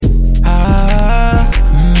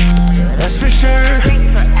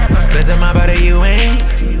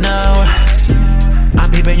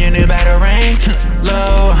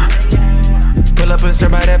up and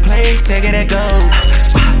serve by that plate, take it and go.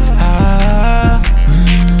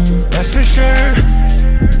 That's for sure.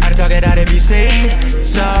 I'd talk it out if you say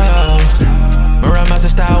so. Mirror master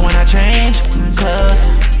style when I change clothes.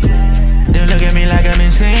 Don't look at me like I'm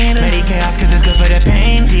insane. Many chaos cause it's good for the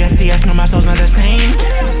pain. DSDS, no, my soul's not the same.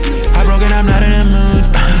 Heartbroken, I'm not in the mood.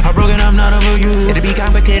 Heartbroken, I'm not over you. It'll be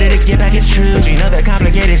complicated to get back, it's true. But you know that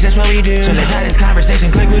complicated is just what we do. So let's have this conversation,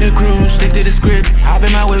 click with the crew. Stick to the script, hop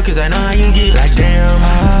in my whip cause I know how you get. Like damn,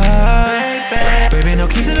 baby, no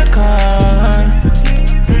keys to the car.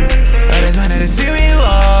 I just wanted to see where you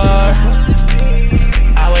are.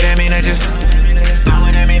 I wouldn't mean I just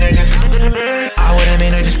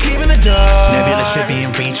keeping the door. Nebula should be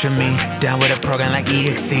in reach for me. Down with a program like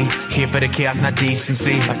EXE. Here for the chaos, not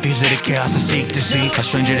decency. I fuse to the chaos, I seek to see. A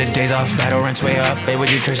stranger to days off, battle rents way up. Babe,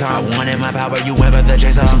 would you trace how I wanted my power? You went for the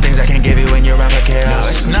chase off. Some things I can't give you when you're around for chaos. No,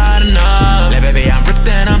 it's not enough. Like, baby, I'm ripped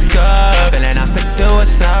and I'm scuffed. Feeling I'll stick to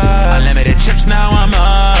what's up. Unlimited chips, now I'm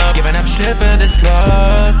up. Giving up shit for this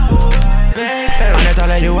love. Honest, I'll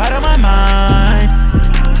let you out of my mind.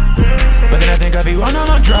 But then I think I'll be on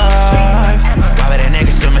a drive. Why would that nigga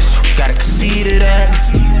still miss you? Gotta concede to that.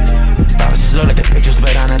 I was slow like the pictures,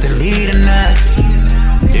 but I'm not deleting that.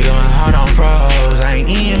 You got my heart on froze, I ain't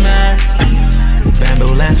eating that.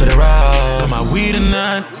 Bamboo lands for the road, put my weed in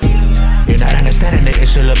that. You're not understanding the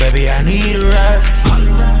issue, little baby, I need a rap.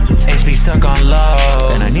 HP stuck on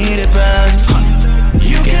low, and I need it back.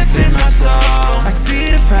 You can't save my soul, I see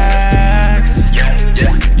the facts.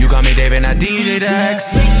 You call me David, not DJ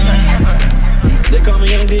Dax. They call me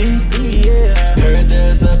YoungD, yeah. Heard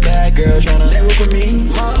there's a bad girl tryna network with me.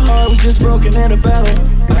 My heart was just broken in a battle.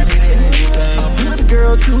 I needed anything. I'm not the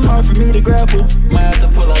girl, too hard for me to grapple. Might have to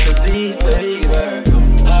pull out the Z-Saver.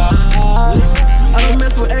 I don't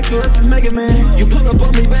mess with X-Less, it's Mega Man. You pull up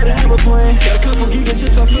on me, better have a plan. Got a couple giga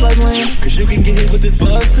chips, I feel like land. Cause you can get hit with this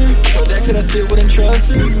buster. So that could I still wouldn't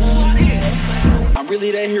trust her. I'm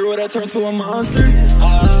really that hero that turned to a monster.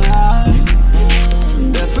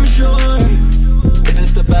 That's for sure. If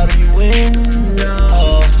it's the battle you win, no.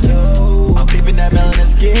 I'm peeping that melanin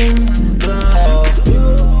skin glow.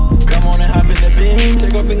 Come on and hop in the beam,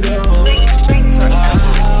 take off and go.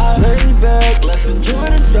 Lay back, let's enjoy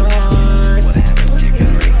the stars.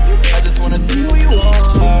 I just wanna see who you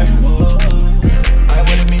are. I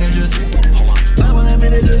wouldn't mean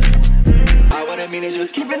to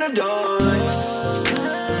just keep in the door.